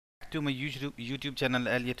back to my YouTube channel,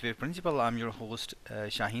 Elliott Wave Principal. I'm your host,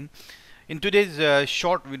 Shaheen. In today's very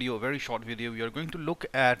short video, we are going to look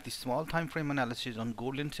at the small time frame analysis on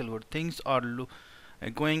gold and silver. Things are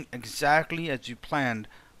going exactly as you planned,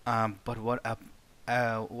 but what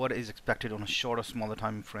is expected on a shorter, smaller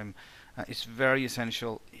time frame is very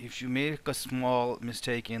essential. If you make a small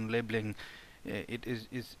mistake in labeling, it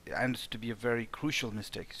ends to be a very crucial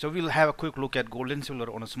mistake. So we'll have a quick look at gold and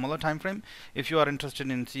silver on a smaller time frame. If you are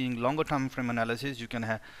interested in seeing longer time frame analysis, you can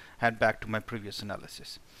head back to my previous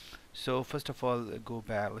analysis. So first of all,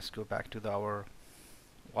 let's go back to our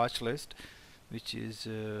watch list, which is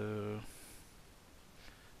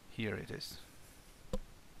here it is.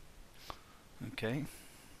 Okay,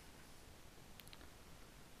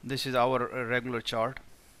 this is our regular chart,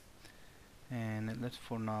 and let's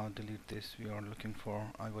for now delete this. We are looking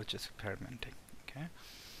for, I was just experimenting. Okay,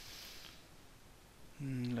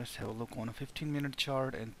 let's have a look on a 15-minute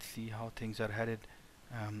chart and see how things are headed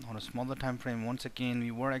on a smaller time frame. Once again,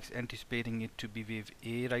 we were anticipating it to be wave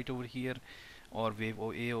A right over here, or wave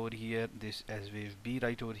A over here, this as wave B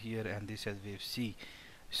right over here, and this as wave C.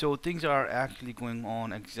 So things are actually going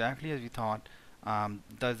on exactly as we thought.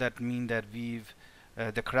 Does that mean that the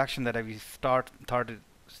correction that we started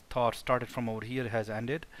from over here has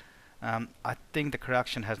ended? I think the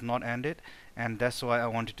correction has not ended, and that's why I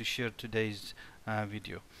wanted to share today's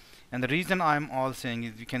video. And the reason I'm all saying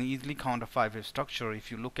is you can easily count a 5-wave structure.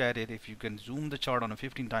 If you look at it, if you can zoom the chart on a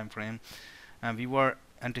 15 time frame, we were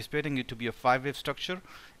anticipating it to be a 5-wave structure,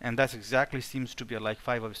 and that's exactly seems to be a like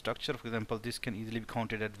 5-wave structure. For example, this can easily be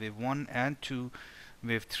counted at wave 1 and 2,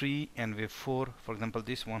 wave 3 and wave 4. For example,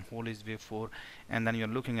 this one whole is wave 4, and then you're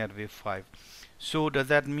looking at wave 5. So does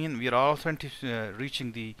that mean we are also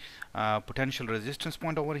reaching the potential resistance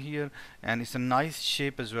point over here, and it's a nice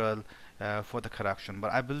shape as well for the correction?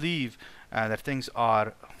 But I believe that things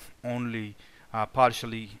are only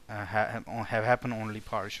partially have happened only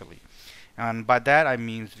partially, and by that I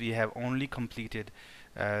mean we have only completed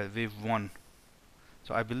wave 1.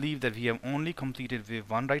 So I believe that we have only completed wave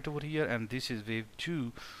 1 right over here, and this is wave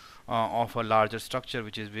 2 of a larger structure,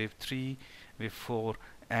 which is wave 3, wave 4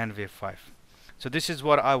 and wave 5. So this is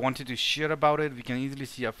what I wanted to share about it. We can easily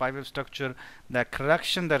see a 5-wave structure. That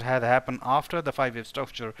correction that had happened after the 5-wave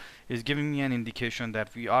structure is giving me an indication that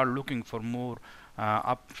we are looking for more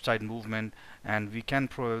upside movement, and we can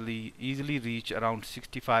probably easily reach around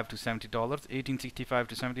 $65 to $70, $1865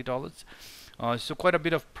 to $70. So quite a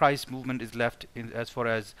bit of price movement is left as far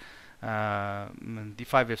as the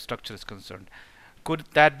 5-wave structure is concerned. Could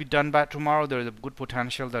that be done by tomorrow? There is a good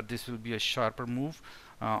potential that this will be a sharper move,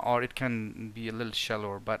 or it can be a little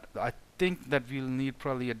shallower, but I think that we'll need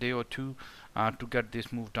probably a day or two to get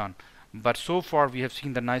this move done. But so far we have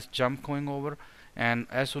seen the nice jump going over, and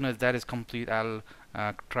as soon as that is complete, I'll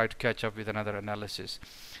try to catch up with another analysis.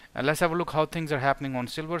 Let's have a look how things are happening on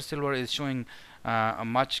silver. Silver is showing a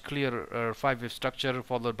much clearer 5-wave structure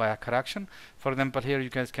followed by a correction. For example, here you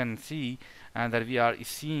guys can see that we are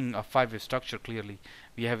seeing a 5-wave structure clearly.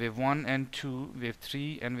 We have wave 1 and 2, wave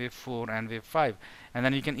 3 and wave 4 and wave 5, and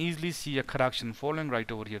then you can easily see a correction following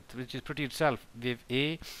right over here, which is pretty itself. Wave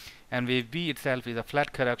A and wave B itself is a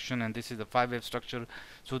flat correction, and this is a 5-wave structure.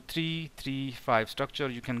 So 3 3 5 structure,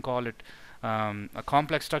 you can call it a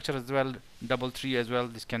complex structure as well, double 3 as well.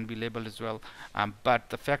 This can be labeled as well, but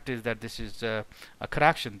the fact is that this is a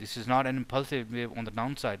correction. This is not an impulsive wave on the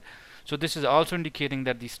downside. So this is also indicating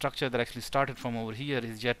that the structure that actually started from over here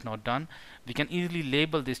is yet not done. We can easily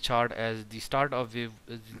label this chart as the start of wave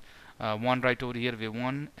 1 right over here, wave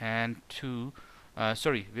 1 and 2,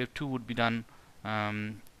 wave 2 would be done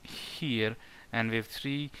here, and wave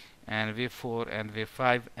 3 and wave 4 and wave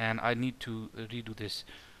 5, and I need to redo this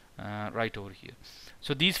right over here.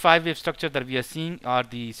 So these 5-wave structures that we are seeing are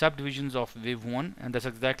the subdivisions of wave 1, and that's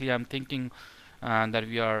exactly I'm thinking that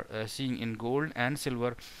we are seeing in gold and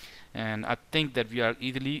silver. And I think that we are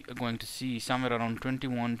easily going to see somewhere around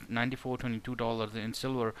 $21.94, $22 in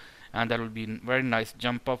silver, and that will be a very nice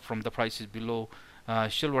jump up from the prices below.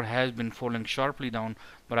 Silver has been falling sharply down,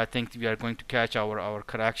 but I think we are going to catch our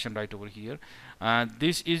correction right over here.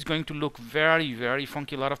 This is going to look very, very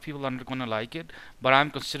funky. A lot of people are not going to like it, but I'm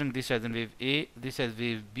considering this as in wave A, this as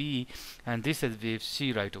wave B, and this as wave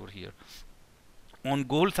C right over here. On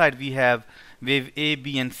gold side, we have wave A,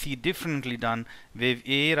 B and C differently done. Wave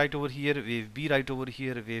A right over here, wave B right over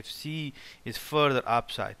here, wave C is further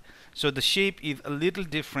upside. So the shape is a little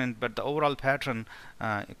different, but the overall pattern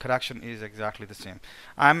correction is exactly the same.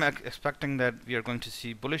 I'm expecting that we are going to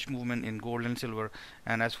see bullish movement in gold and silver,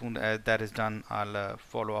 and as soon as that is done, I'll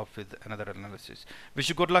follow up with another analysis. Wish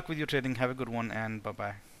you good luck with your trading. Have a good one, and bye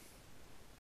bye.